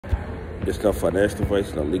It's not financial advice,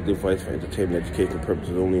 it's not legal advice, for entertainment, education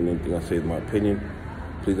purposes only, and anything I say is my opinion.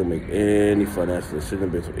 Please don't make any financial decision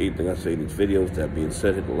based on anything I say in these videos. That being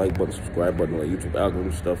said, hit the like button, subscribe button, like YouTube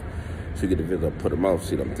algorithm stuff, so you get the videos I put them out.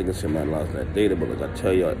 See, I'm thinking some analyzing that data, but like I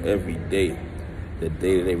tell y'all every day, the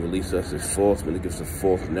data they release us is false, man. It gives us a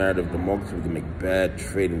false narrative of the market so we can make bad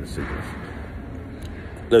trading decisions.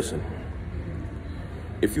 Listen,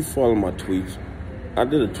 if you follow my tweets, I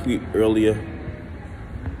did a tweet earlier,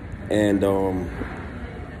 and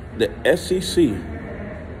the SEC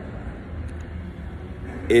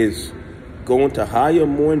is going to hire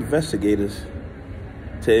more investigators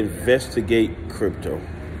to investigate crypto.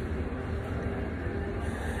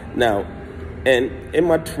 Now, and in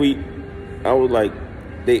my tweet, I was like,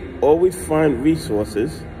 they always find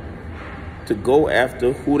resources to go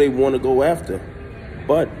after who they want to go after.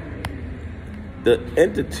 But the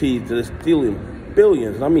entities that are stealing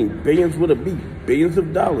billions, I mean billions with a B, billions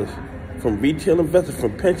of dollars from retail investors,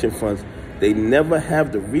 from pension funds, they never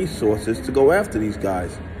have the resources to go after these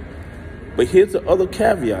guys. But here's the other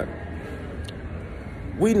caveat.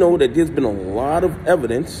 We know that there's been a lot of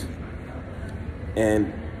evidence,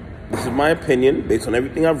 and this is my opinion, based on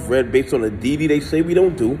everything I've read, based on the DD they say we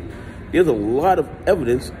don't do, there's a lot of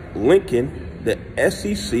evidence linking the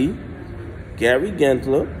SEC, Gary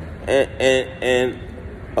Gensler, and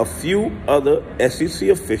a few other SEC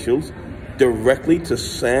officials directly to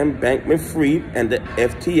Sam Bankman-Fried and the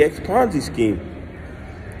FTX Ponzi scheme.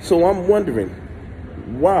 So I'm wondering,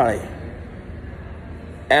 why,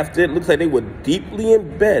 after it looks like they were deeply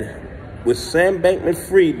in bed with Sam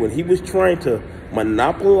Bankman-Fried when he was trying to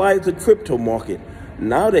monopolize the crypto market,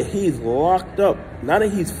 now that he's locked up, now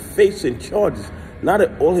that he's facing charges, now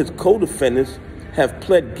that all his co-defendants have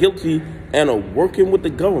pled guilty and are working with the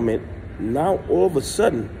government, now all of a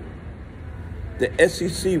sudden, the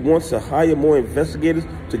SEC wants to hire more investigators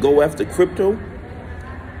to go after crypto?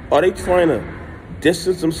 Are they trying to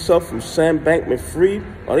distance themselves from Sam Bankman-Fried?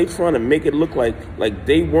 Are they trying to make it look like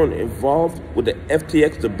they weren't involved with the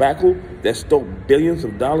FTX debacle that stole billions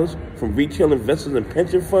of dollars from retail investors and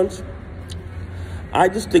pension funds? I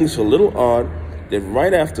just think it's a little odd that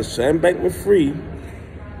right after Sam Bankman-Fried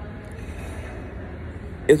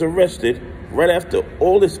is arrested, right after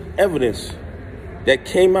all this evidence that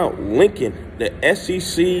came out linking the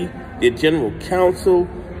SEC, the general counsel,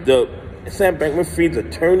 the Sam Bankman-Fried's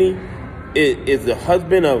attorney is the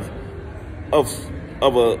husband of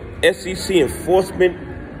a SEC enforcement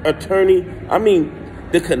attorney. I mean,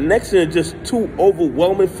 the connection is just too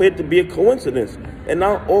overwhelming for it to be a coincidence. And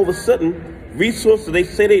now all of a sudden, resources they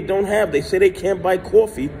say they don't have, they say they can't buy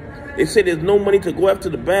coffee. They say there's no money to go after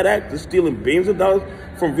the bad actors stealing billions of dollars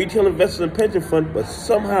from retail investors and pension funds, but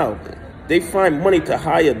somehow they find money to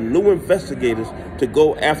hire new investigators to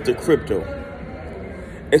go after crypto.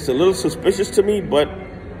 It's a little suspicious to me, but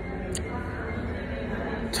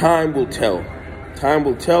time will tell. Time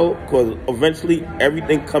will tell, because eventually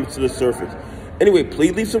everything comes to the surface. Anyway,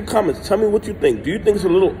 please leave some comments. Tell me what you think. Do you think it's a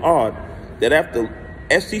little odd that after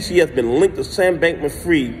SEC has been linked to Sam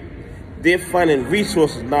Bankman-Fried, they're finding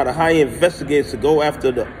resources now to hire investigators to go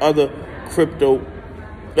after the other crypto,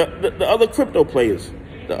 the other crypto players?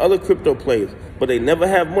 The other crypto players, but they never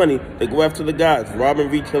have money to go after the guys robbing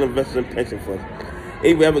retail investors and pension funds.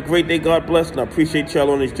 Anyway, have a great day. God bless, and I appreciate y'all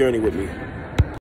on this journey with me.